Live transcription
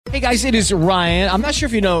Hey guys, it is Ryan. I'm not sure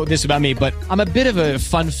if you know this about me, but I'm a bit of a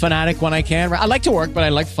fun fanatic when I can. I like to work, but I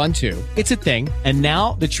like fun too. It's a thing. And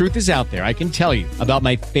now the truth is out there. I can tell you about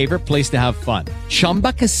my favorite place to have fun.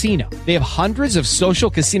 Chumba Casino. They have hundreds of social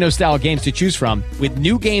casino style games to choose from with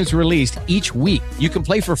new games released each week. You can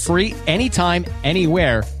play for free anytime,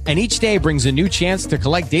 anywhere. And each day brings a new chance to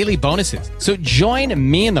collect daily bonuses. So join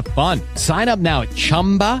me in the fun. Sign up now at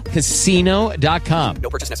ChumbaCasino.com. No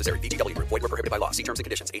purchase necessary. VGW. Void where prohibited by law. See terms and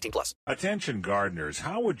conditions. 18+. Attention gardeners,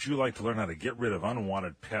 how would you like to learn how to get rid of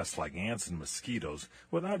unwanted pests like ants and mosquitoes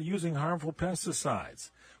without using harmful pesticides?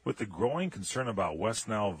 With the growing concern about West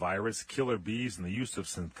Nile virus, killer bees, and the use of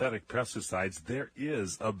synthetic pesticides, there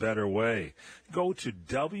is a better way. Go to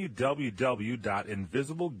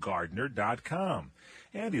www.invisiblegardener.com.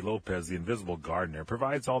 Andy Lopez, the Invisible Gardener,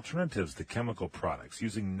 provides alternatives to chemical products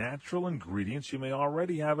using natural ingredients you may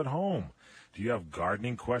already have at home. Do you have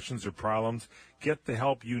gardening questions or problems? Get the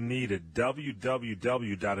help you need at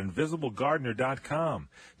www.invisiblegardener.com.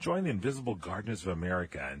 Join the Invisible Gardeners of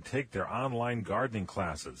America and take their online gardening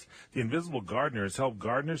classes. The Invisible Gardener has helped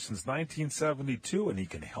gardeners since 1972, and he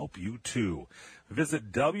can help you too.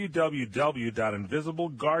 Visit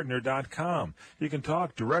www.invisiblegardener.com. You can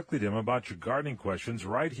talk directly to him about your gardening questions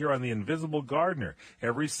right here on The Invisible Gardener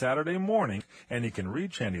every Saturday morning, and you can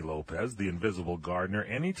reach Andy Lopez, the Invisible Gardener,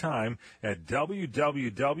 anytime at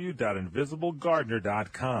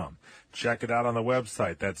www.invisiblegardener.com. Check it out on the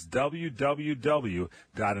website. That's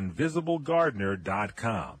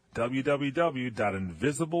www.invisiblegardener.com.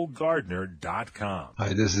 www.invisiblegardener.com.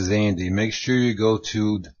 Hi, this is Andy. Make sure you go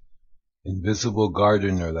to Invisible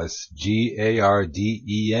Gardener. That's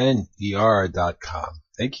GARDENER.com.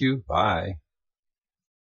 Thank you. Bye.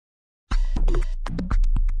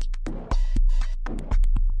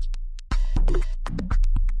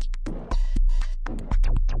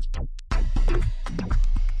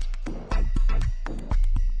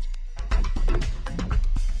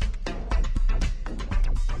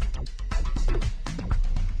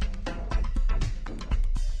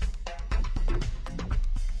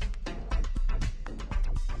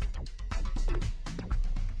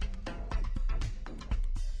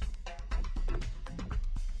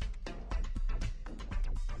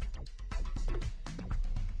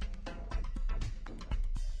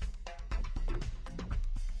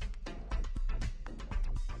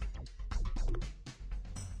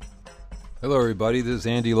 Hello everybody, this is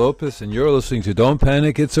Andy Lopez and you're listening to Don't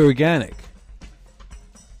Panic, It's Organic.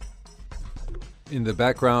 In the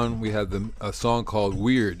background we have a song called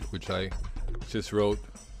Weird, which I just wrote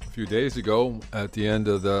a few days ago. At the end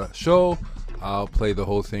of the show, I'll play the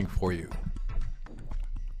whole thing for you.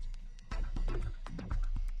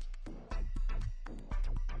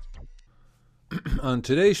 On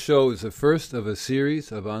today's show is the first of a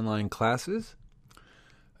series of online classes.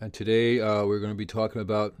 And today we're going to be talking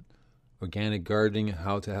about organic gardening,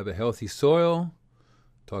 how to have a healthy soil,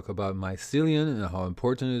 talk about mycelium and how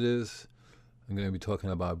important it is. I'm going to be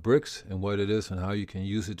talking about bricks and what it is and how you can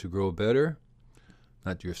use it to grow better,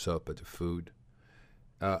 not yourself, but the food.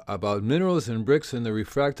 About minerals and bricks in the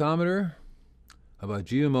refractometer, about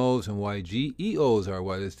GMOs and why GEOs are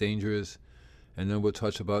why it's dangerous, and then we'll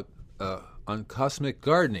touch about on cosmic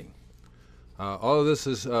gardening. All of this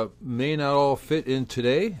may not all fit in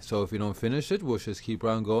today, so if we don't finish it, we'll just keep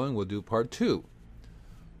on going. We'll do part 2.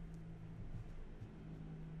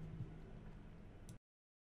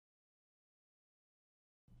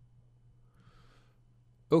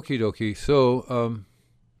 Okie dokie. So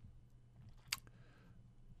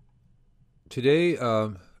today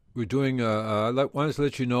we're doing. I wanted to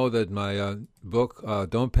let you know that my book,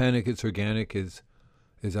 "Don't Panic, It's Organic," is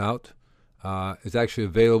out. It's actually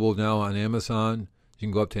available now on Amazon. You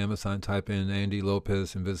can go up to Amazon, type in Andy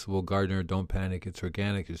Lopez, Invisible Gardener, Don't Panic, It's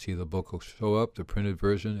Organic. You see the book will show up. The printed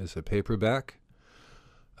version is a paperback.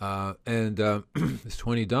 And it's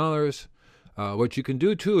 $20. What you can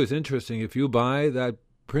do, too, is interesting. If you buy that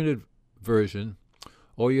printed version,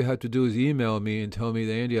 all you have to do is email me and tell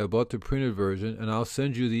me, Andy, I bought the printed version, and I'll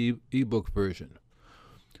send you the ebook version.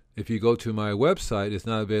 If you go to my website, it's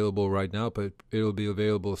not available right now, but it'll be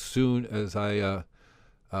available soon as I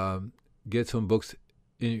get some books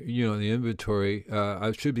in the inventory.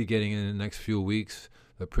 I should be getting in the next few weeks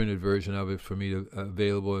the printed version of it for me to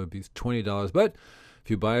available. It'll be $20. But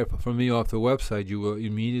if you buy it from me off the website, you will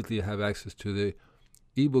immediately have access to the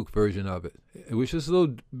ebook version of it, which is a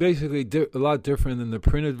lot different than the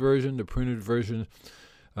printed version. The printed version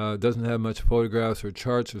doesn't have much photographs or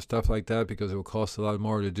charts or stuff like that because it will cost a lot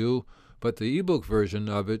more to do. But the ebook version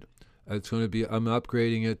of it, I'm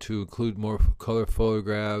upgrading it to include more color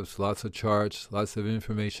photographs, lots of charts, lots of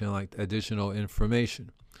information, like additional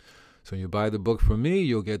information. So when you buy the book from me,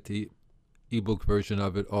 you'll get the ebook version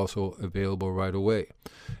of it also available right away.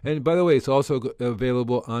 And by the way, it's also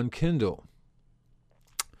available on Kindle.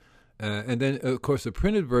 And then, of course, the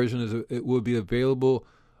printed version it will be available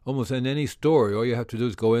almost in any store. All you have to do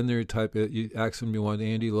is go in there, you type it, you ask them you want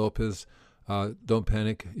Andy Lopez, Don't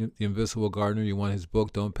Panic, The Invisible Gardener, you want his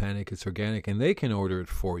book, Don't Panic, It's Organic, and they can order it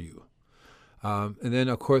for you. And then,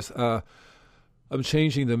 of course, I'm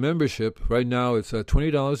changing the membership. Right now, it's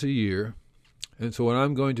 $20 a year. And so what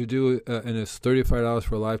I'm going to do, and it's $35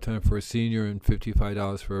 for a lifetime for a senior and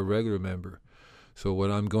 $55 for a regular member. So what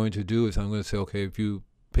I'm going to do is I'm going to say, okay, if you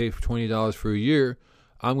pay for $20 for a year,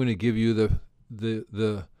 I'm going to give you the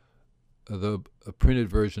printed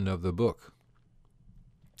version of the book.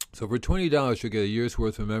 So for $20, you'll get a year's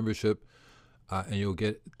worth of membership, and you'll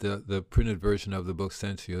get the printed version of the book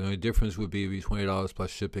sent to you. The only difference would be $20 plus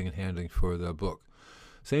shipping and handling for the book.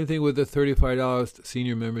 Same thing with the $35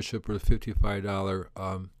 senior membership or the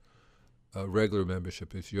 $55 regular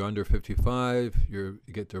membership. If you're under 55, you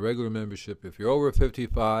get the regular membership. If you're over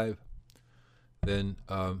 55, then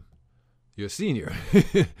you're a senior.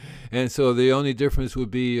 And so the only difference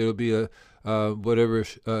would be it'll be it'll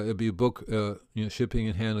be a book, shipping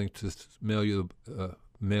and handling to mail you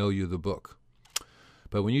the book.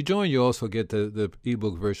 But when you join, you also get the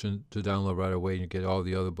ebook version to download right away, and you get all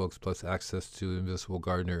the other books plus access to Invisible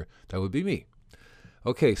Gardener. That would be me.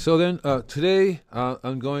 Okay, so then today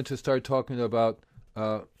I'm going to start talking about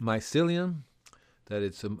mycelium. That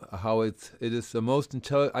it's how it is the most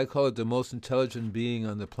I call it the most intelligent being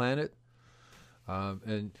on the planet.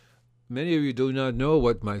 And many of you do not know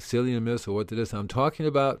what mycelium is or what it is I'm talking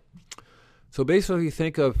about. So basically,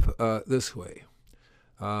 think of this way.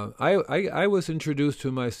 I was introduced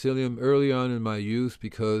to mycelium early on in my youth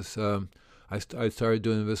because I started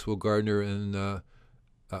doing Invisible Gardener, and in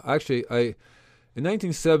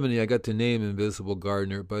 1970 I got the name Invisible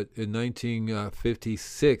Gardener, but in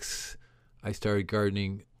 1956 I started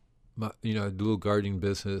gardening, a little gardening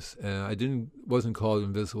business, and I wasn't called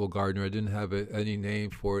Invisible Gardener. I didn't have any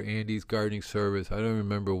name for Andy's Gardening Service. I don't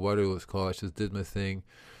remember what it was called. I just did my thing.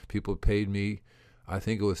 People paid me. I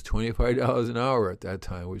think it was $25 an hour at that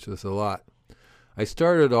time, which was a lot. I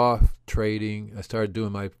started off trading. I started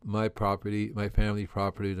doing my property, my family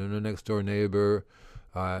property, to the next door neighbor,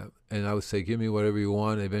 and I would say, give me whatever you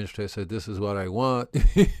want. Eventually I said, this is what I want.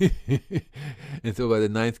 And so by the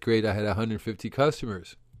 9th grade, I had 150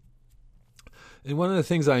 customers. And one of the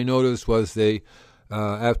things I noticed was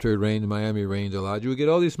after it rained, Miami rained a lot, you would get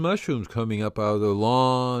all these mushrooms coming up out of the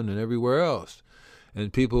lawn and everywhere else.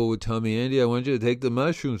 And people would tell me, Andy, I want you to take the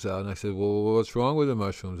mushrooms out. And I said, well, what's wrong with the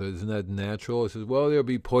mushrooms? Isn't that natural? I said, well, they'll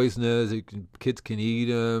be poisonous. Kids can eat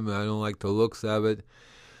them. I don't like the looks of it.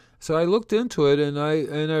 So I looked into it, and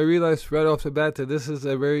I realized right off the bat that this is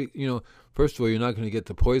a very, first of all, you're not going to get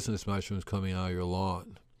the poisonous mushrooms coming out of your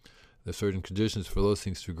lawn. There's certain conditions for those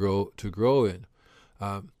things to grow in.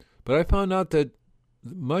 But I found out that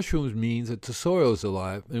mushrooms means that the soil is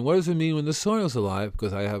alive. And what does it mean when the soil is alive?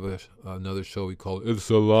 Because I have another show we call It's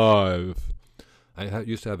Alive. I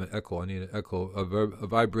used to have an echo. I need an echo, a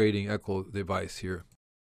vibrating echo device here.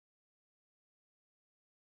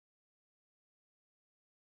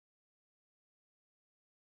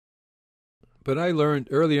 But I learned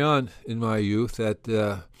early on in my youth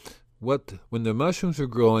that when the mushrooms are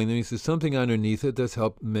growing, that means there's something underneath it that's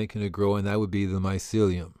helped making it grow, and that would be the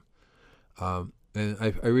mycelium. And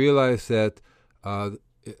I realized that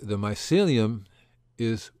the mycelium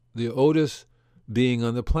is the oldest being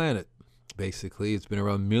on the planet. Basically, it's been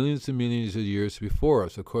around millions and millions of years before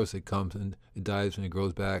us. Of course, it comes and it dies and it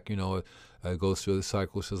grows back. It goes through the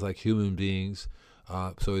cycles just like human beings.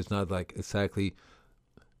 So it's not like exactly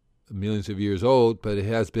millions of years old, but it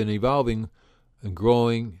has been evolving and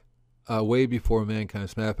growing way before mankind.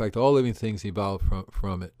 As a matter of fact, all living things evolved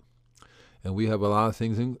from it. And we have a lot of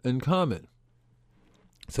things in common.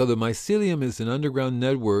 So the mycelium is an underground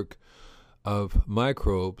network of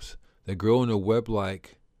microbes that grow in a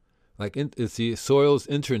web-like, it's the soil's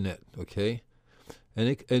internet, okay?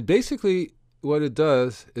 And basically what it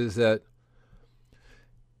does is that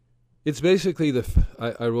it's basically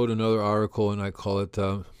I wrote another article and I call it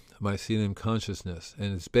mycelium consciousness.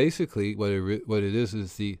 And it's basically what it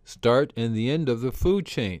is the start and the end of the food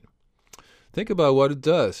chain. Think about what it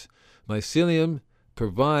does. Mycelium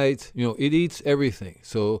provides, it eats everything.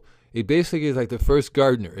 So it basically is like the first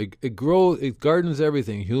gardener. It gardens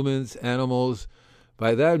everything, humans, animals.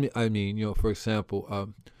 By that I mean, for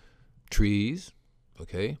example, trees,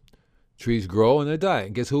 okay? Trees grow and they die,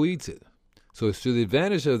 and guess who eats it? So it's to the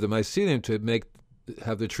advantage of the mycelium to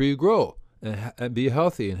have the tree grow. and be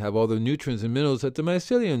healthy and have all the nutrients and minerals that the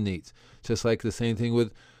mycelium needs. Just like the same thing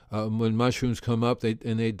with when mushrooms come up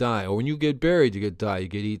and they die. Or when you get buried, you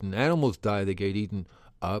get eaten. Animals die, they get eaten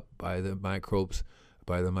up by the microbes,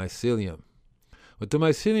 by the mycelium. What the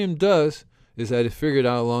mycelium does is that it figured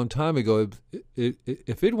out a long time ago,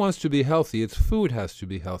 if it wants to be healthy, its food has to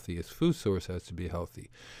be healthy. Its food source has to be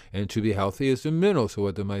healthy. And to be healthy is the minerals. So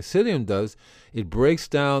what the mycelium does, it breaks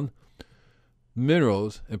down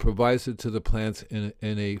minerals and provides it to the plants in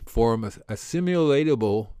a form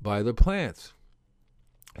assimilatable by the plants.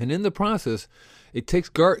 And in the process, it takes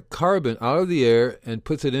carbon out of the air and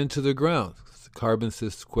puts it into the ground. Carbon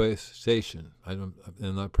sequestration. I'm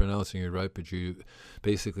not pronouncing it right, but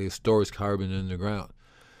basically it stores carbon in the ground.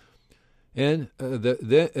 And then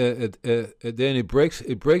it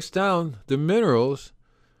breaks down the minerals,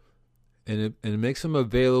 and it makes them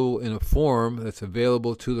available in a form that's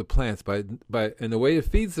available to the plants. And the way it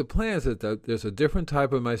feeds the plants is that there's a different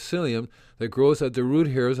type of mycelium that grows at the root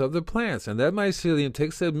hairs of the plants, and that mycelium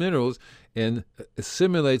takes the minerals and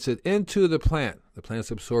assimilates it into the plant. The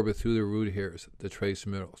plants absorb it through the root hairs, the trace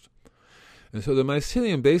minerals. And so the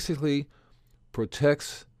mycelium basically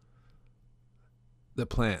protects the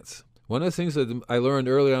plants. One of the things that I learned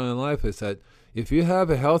early on in life is that if you have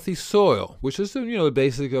a healthy soil, which is the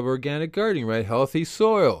basic of organic gardening, right? Healthy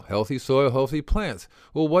soil, healthy plants.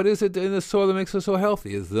 Well, what is it in the soil that makes it so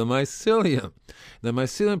healthy? It's the mycelium. The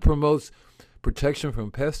mycelium promotes protection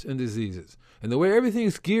from pests and diseases. And the way everything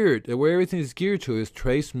is geared to is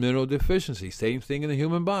trace mineral deficiency. Same thing in the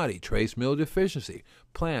human body, trace mineral deficiency.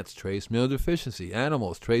 Plants, trace mineral deficiency.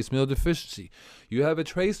 Animals, trace mineral deficiency. You have a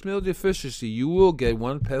trace mineral deficiency, you will get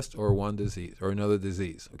one pest or one disease or another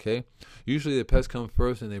disease, okay? Usually the pests come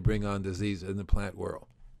first and they bring on disease in the plant world.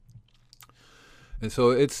 And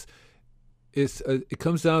so it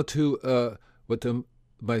comes down to what the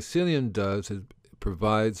mycelium does. It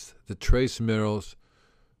provides the trace minerals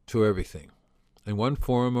to everything, in one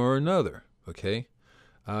form or another, okay?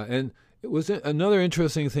 And it was another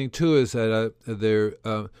interesting thing, too, is that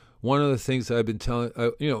one of the things that I've been telling,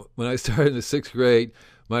 when I started in the 6th grade,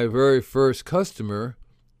 my very first customer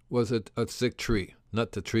was a sick tree.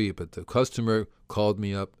 Not the tree, but the customer called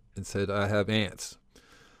me up and said, I have ants.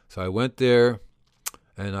 So I went there,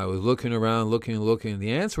 and I was looking around, looking.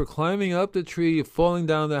 The ants were climbing up the tree, falling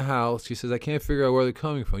down the house. She says, I can't figure out where they're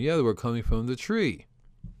coming from. Yeah, they were coming from the tree.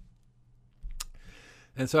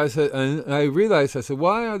 And so I said, and I realized,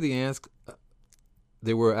 why are the ants?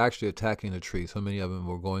 They were actually attacking the tree. So many of them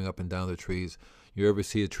were going up and down the trees. You ever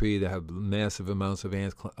see a tree that have massive amounts of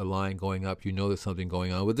ants, a line going up, you know there's something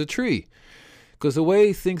going on with the tree. Because the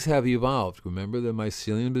way things have evolved, remember the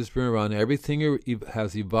mycelium has been around, everything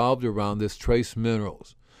has evolved around this trace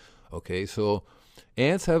minerals. Okay, so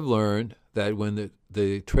ants have learned that when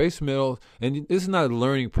the trace minerals, and this is not a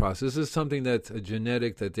learning process, this is something that's a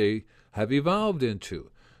genetic that they have evolved into.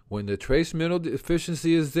 When the trace mineral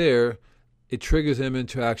deficiency is there, it triggers them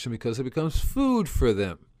into action because it becomes food for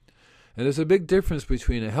them. And there's a big difference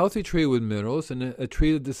between a healthy tree with minerals and a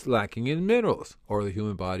tree that's lacking in minerals, or the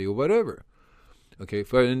human body, or whatever. Okay,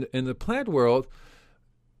 but in the plant world,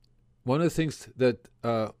 one of the things that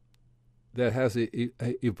has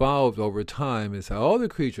evolved over time is how all the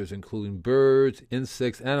creatures, including birds,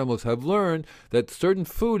 insects, animals, have learned that certain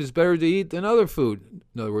food is better to eat than other food.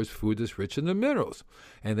 In other words, food that's rich in the minerals.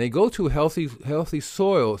 And they go to healthy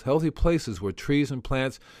soils, healthy places where trees and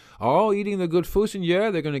plants are all eating the good foods, and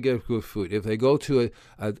yeah, they're going to get good food. If they go to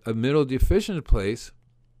a mineral deficient place,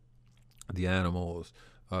 the animals,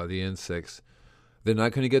 the insects, they're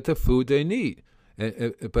not going to get the food they need.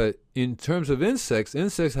 But in terms of insects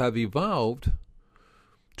have evolved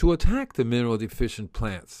to attack the mineral deficient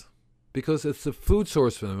plants because it's the food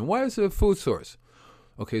source for them. And why is it a food source?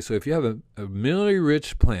 Okay, so if you have a minerally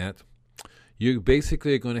rich plant, you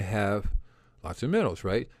basically are going to have lots of minerals,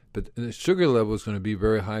 right? But the sugar level is going to be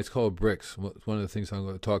very high. It's called Brix. It's one of the things I'm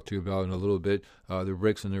going to talk to you about in a little bit, the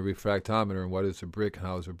Brix and the refractometer, and what is a brick, and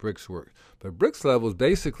how does a Brix work. But Brix level is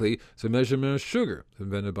basically it's a measurement of sugar. It's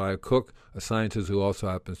invented by a cook, a scientist who also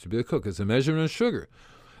happens to be a cook. It's a measurement of sugar.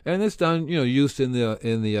 And it's done, used in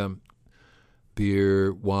the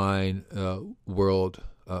beer, wine world.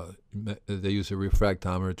 They use a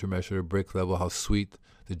refractometer to measure the Brix level, how sweet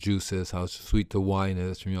the juice is, how sweet the wine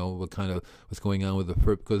is, what's going on with the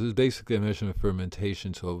because it's basically a measurement of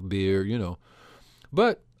fermentation, so beer,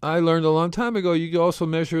 But I learned a long time ago, you can also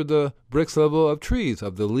measure the Brix level of trees,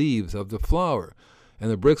 of the leaves, of the flower. And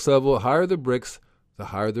the Brix level, higher the Brix, the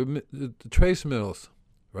higher the trace minerals,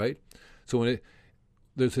 right? So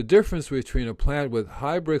there's a difference between a plant with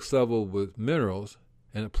high Brix level with minerals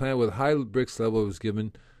and a plant with high Brix level is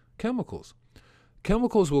given chemicals.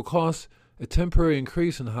 Chemicals will cause a temporary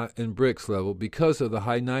increase in Brix level because of the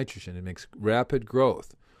high nitrogen. It makes rapid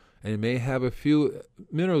growth. And it may have a few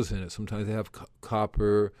minerals in it. Sometimes they have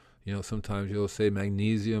copper. Sometimes you'll say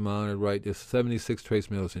magnesium on it, right? There's 76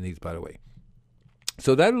 trace minerals in these, by the way.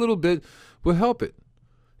 So that a little bit will help it,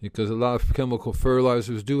 because a lot of chemical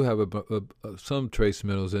fertilizers do have some trace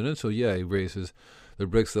minerals in it. So yeah, it raises the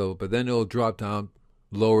Brix level, but then it'll drop down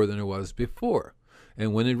lower than it was before.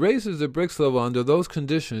 And when it raises the Brix level under those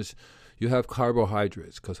conditions, you have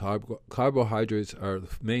carbohydrates, because carbohydrates are the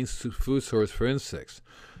main food source for insects.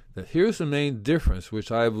 Now, here's the main difference,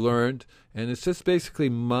 which I've learned, and it's just basically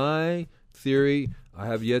my theory. I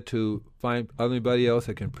have yet to find anybody else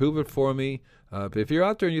that can prove it for me. But if you're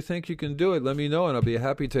out there and you think you can do it, let me know, and I'll be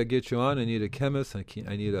happy to get you on. I need a chemist.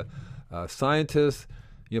 I need a scientist,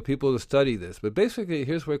 people to study this. But basically,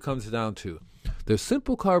 here's what it comes down to. There's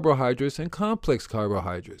simple carbohydrates and complex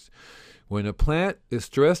carbohydrates. When a plant is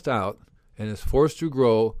stressed out and is forced to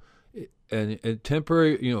grow, and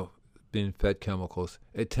temporary, being fed chemicals,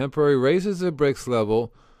 it temporarily raises the Brix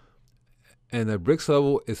level, and the Brix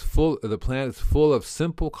level is full. The plant is full of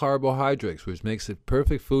simple carbohydrates, which makes it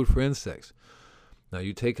perfect food for insects. Now,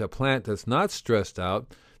 you take a plant that's not stressed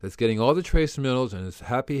out, that's getting all the trace minerals, and is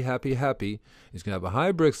happy. It's going to have a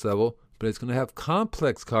high Brix level, but it's going to have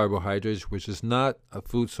complex carbohydrates, which is not a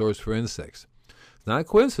food source for insects. It's not a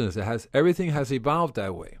coincidence. Everything has evolved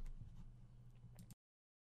that way.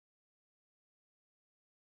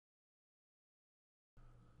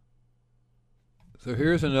 So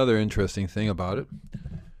here's another interesting thing about it.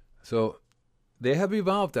 So they have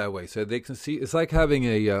evolved that way, so they can see. It's like having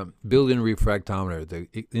a built-in refractometer.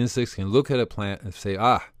 The insects can look at a plant and say,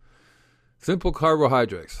 simple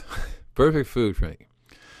carbohydrates, perfect food for me.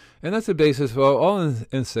 And that's the basis for all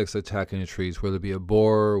insects attacking the trees, whether it be a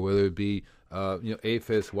borer, whether it be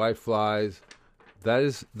aphids, whiteflies. That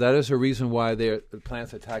is a reason why the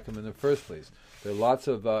plants attack them in the first place. There are lots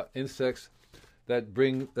of insects that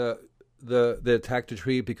bring they attack the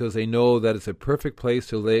tree because they know that it's a perfect place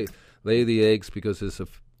to lay the eggs, because it's an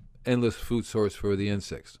endless food source for the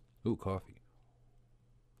insects. Ooh, coffee.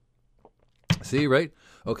 See, right?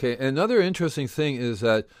 Okay, another interesting thing is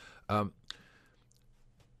that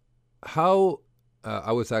how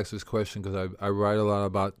I was asked this question because I write a lot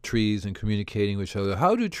about trees and communicating with each other.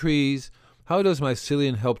 How does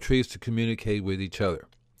mycelium help trees to communicate with each other?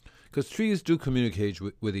 Because trees do communicate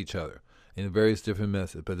with each other in various different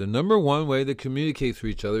methods. But the number one way they communicate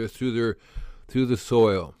through each other is through the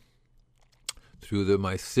soil, through the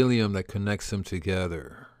mycelium that connects them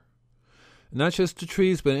together. Not just the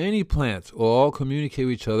trees, but any plants will all communicate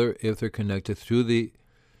with each other if they're connected through the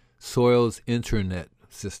soil's internet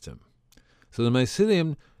system. So the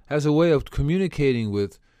mycelium has a way of communicating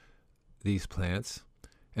with these plants,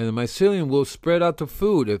 and the mycelium will spread out the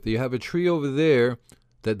food. If you have a tree over there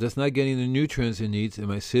that does not get any of the nutrients it needs, the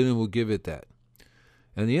mycelium will give it that.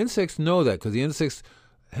 And the insects know that, because the insects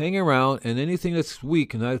hang around, and anything that's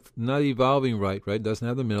weak and not evolving right, doesn't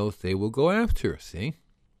have the minerals, they will go after, see?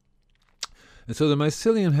 And so the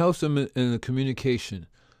mycelium helps them in the communication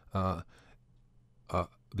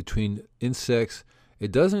between insects.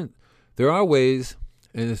 There are ways,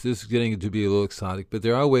 and this is getting to be a little exotic, but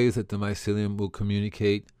there are ways that the mycelium will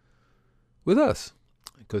communicate with us.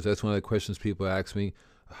 Because that's one of the questions people ask me.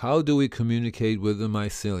 How do we communicate with the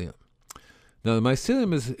mycelium? Now, the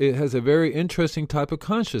mycelium has a very interesting type of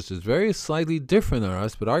consciousness, very slightly different than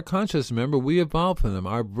us, but our consciousness, remember, we evolved from them.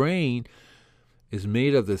 Our brain is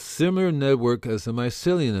made of the similar network as the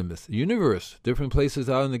mycelium in the universe. Different places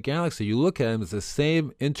out in the galaxy, you look at them, it's the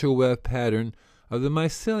same interweb pattern of the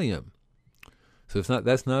mycelium. So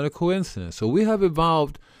that's not a coincidence. So we have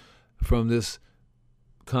evolved from this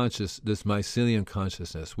mycelium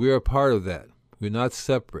consciousness. We are a part of that. We're not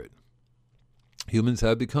separate. Humans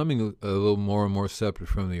have becoming a little more and more separate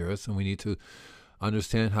from the earth, and we need to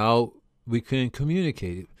understand how we can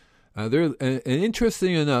communicate. And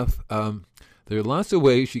interesting enough, there are lots of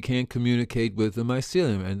ways you can communicate with the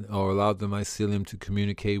mycelium or allow the mycelium to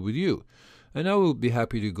communicate with you. And I will be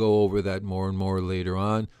happy to go over that more and more later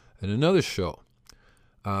on in another show.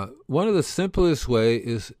 One of the simplest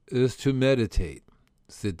ways is to meditate.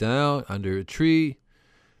 Sit down under a tree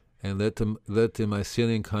and let the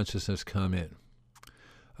mycelium consciousness come in.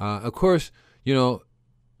 Of course,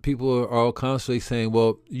 people are all constantly saying,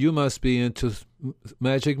 well, you must be into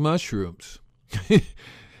magic mushrooms.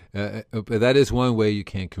 But that is one way you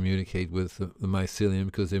can communicate with the mycelium,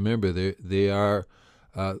 because remember, they are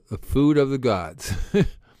the food of the gods.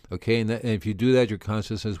 Okay, and if you do that, your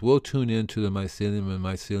consciousness will tune into the mycelium, and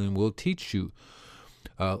mycelium will teach you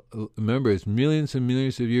remember, it's millions and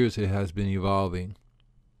millions of years it has been evolving.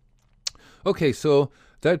 Okay, so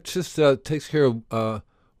that just takes care of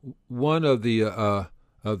one of the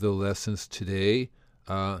lessons today.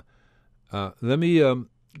 Let me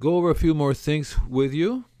go over a few more things with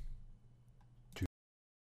you.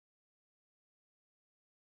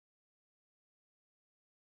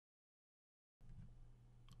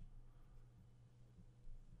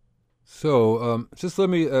 So just let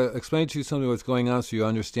me explain to you something what's going on so you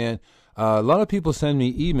understand. A lot of people send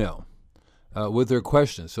me email with their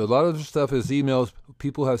questions. So a lot of the stuff is emails.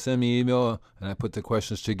 People have sent me email, and I put the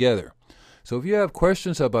questions together. So if you have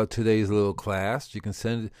questions about today's little class, you can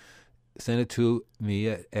send it to me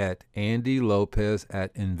at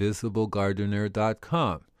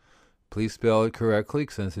andylopez@invisiblegardener.com. Please spell it correctly,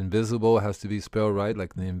 since invisible has to be spelled right,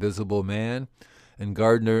 like the invisible man. And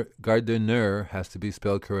gardener has to be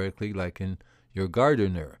spelled correctly, like in your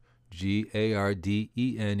gardener,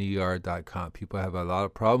 GARDENER.com. People have a lot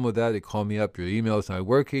of problem with that. They call me up, your email is not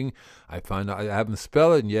working. I find out I have them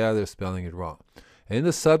spell it, and yeah, they're spelling it wrong. And in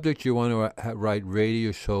the subject, you want to write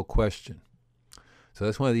radio show question. So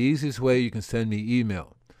that's one of the easiest ways you can send me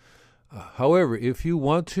email. However, if you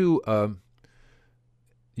want to,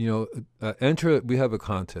 enter, we have a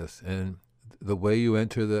contest, and the way you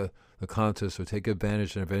enter the contest or take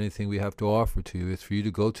advantage of anything we have to offer to you is for you to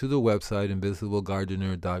go to the website,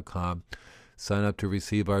 invisiblegardener.com, sign up to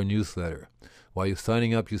receive our newsletter. While you're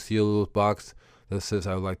signing up, you see a little box that says,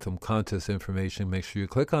 I would like some contest information. Make sure you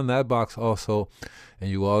click on that box also, and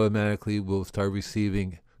you automatically will start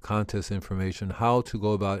receiving contest information, how to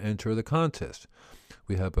go about enter the contest.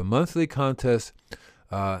 We have a monthly contest,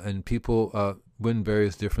 and people win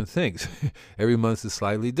various different things. Every month is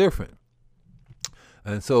slightly different.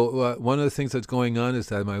 And so one of the things that's going on is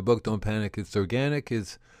that my book, Don't Panic, It's Organic,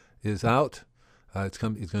 is out. It's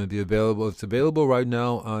going to be available. It's available right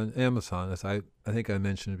now on Amazon, as I think I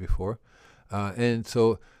mentioned before. And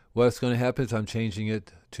so what's going to happen is I'm changing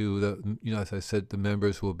it to as I said, the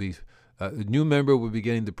members will be, a new member will be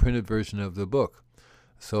getting the printed version of the book.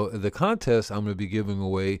 So the contest, I'm going to be giving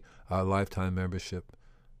away a lifetime membership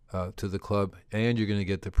to the club, and you're going to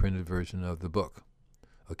get the printed version of the book.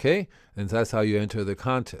 Okay? And that's how you enter the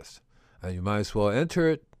contest. You might as well enter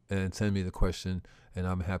it and send me the question, and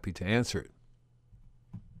I'm happy to answer it.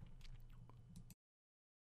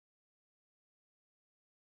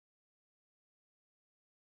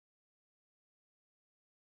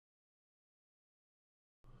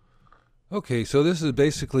 Okay, so this is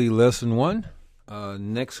basically lesson 1.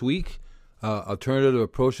 Next week, alternative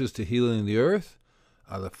approaches to healing the earth.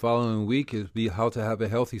 The following week is how to have a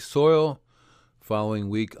healthy soil. Following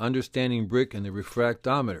week, understanding brick and the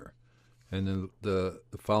refractometer. And then the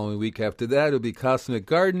following week after that, it'll be cosmic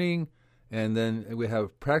gardening. And then we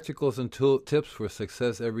have practicals and tips for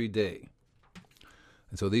success every day.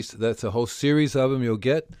 And so that's a whole series of them you'll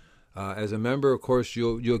get. As a member, of course,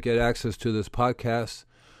 you'll get access to this podcast.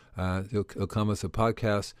 It'll come as a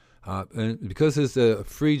podcast. And because it's a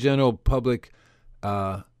free general public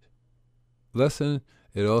lesson,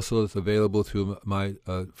 it also is available through my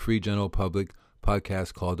free general public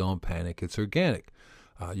podcast called Don't Panic, It's Organic.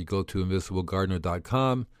 You go to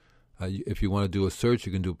invisiblegardener.com. If you want to do a search,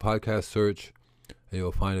 you can do a podcast search, and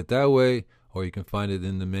you'll find it that way, or you can find it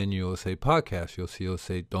in the menu. It'll say podcast. It'll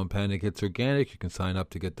say Don't Panic, It's Organic. You can sign up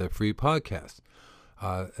to get that free podcast.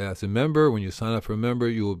 As a member, when you sign up for a member,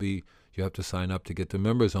 you have to sign up to get the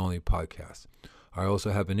members only podcast. I also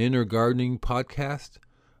have an inner gardening podcast,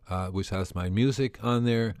 which has my music on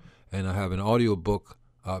there, and I have an audiobook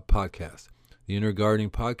podcast. The Inner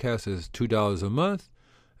Gardening podcast is $2 a month,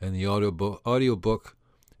 and the audiobook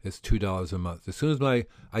is $2 a month. As soon as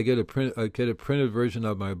I get a printed version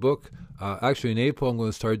of my book, actually in April I'm going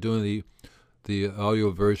to start doing the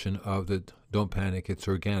audio version of the Don't Panic, It's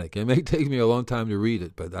Organic. It may take me a long time to read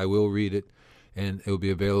it, but I will read it, and it will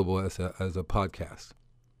be available as a podcast.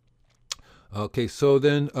 Okay, so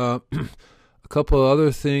then a couple of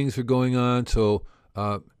other things are going on. So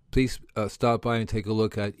please stop by and take a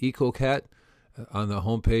look at EcoCat. On the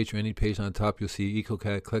homepage or any page on top, you'll see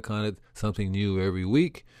EcoCat. Click on it. Something new every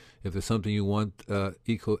week. If there's something you want Andy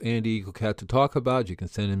EcoCat to talk about, you can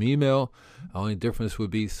send him email. Only difference would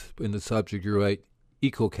be in the subject you write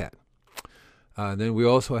EcoCat. Then we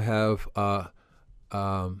also have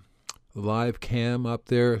live cam up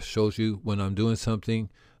there. Shows you when I'm doing something.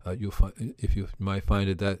 You might find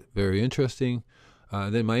it that very interesting.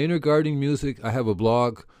 Then my inner gardening music, I have a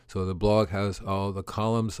blog, so the blog has all the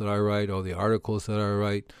columns that I write, all the articles that I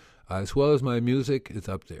write, as well as my music is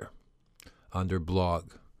up there under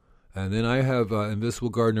blog. And then I have Invisible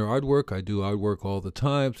Gardener artwork. I do artwork all the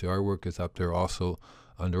time, so the artwork is up there also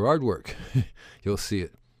under artwork. You'll see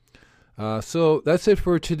it. So that's it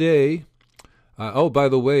for today. By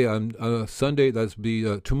the way, on Sunday,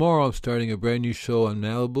 tomorrow, I'm starting a brand new show on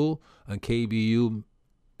Malibu, on KBU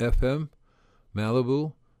FM,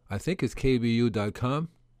 Malibu. I think it's kbu.com.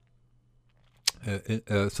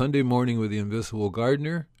 Sunday morning with the Invisible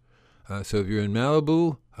Gardener. So if you're in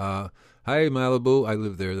Malibu, hi Malibu, I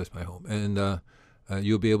live there, that's my home. And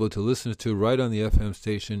you'll be able to listen to right on the FM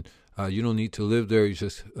station. You don't need to live there, you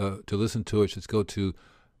just to listen to it, just go to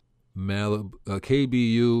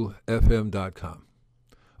kbufm.com.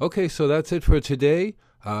 Okay, so that's it for today.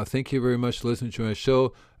 Thank you very much for listening to my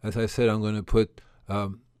show. As I said, I'm going to put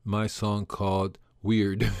my song called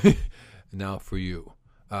Weird now for you.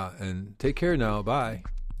 And take care now. Bye.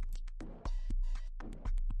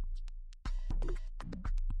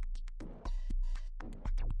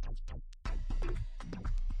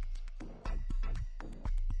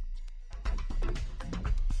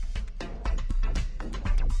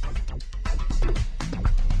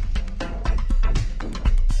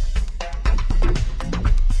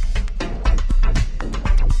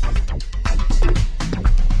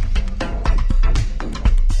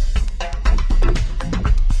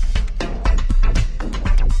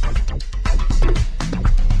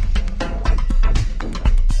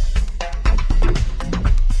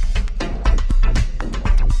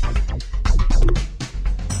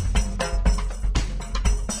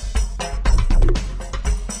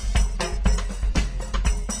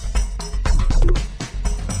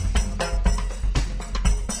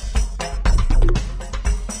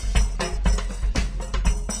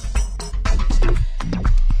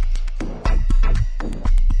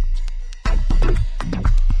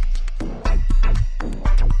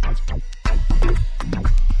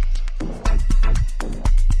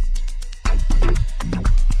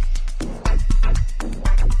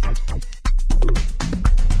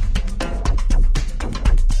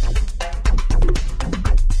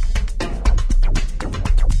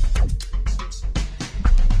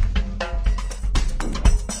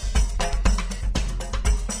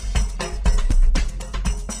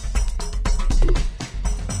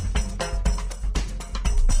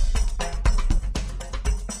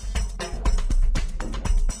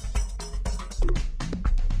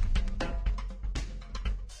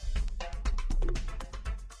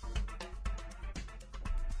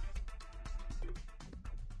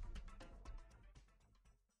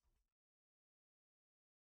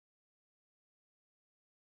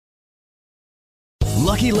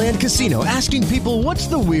 Lucky Land Casino, asking people, what's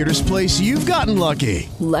the weirdest place you've gotten lucky?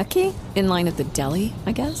 Lucky? In line at the deli,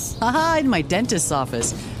 I guess? Aha, in my dentist's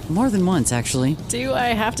office. More than once, actually. Do I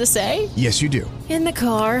have to say? Yes, you do. In the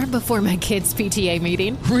car before my kids' PTA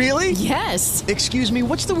meeting. Really? Yes. Excuse me,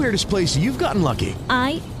 what's the weirdest place you've gotten lucky?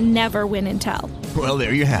 I never win and tell. Well,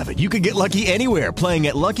 there you have it. You can get lucky anywhere, playing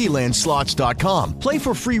at LuckyLandSlots.com. Play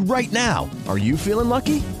for free right now. Are you feeling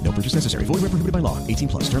lucky? No purchase necessary. Void where prohibited by law.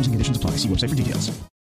 18+. Terms and conditions apply. See website for details.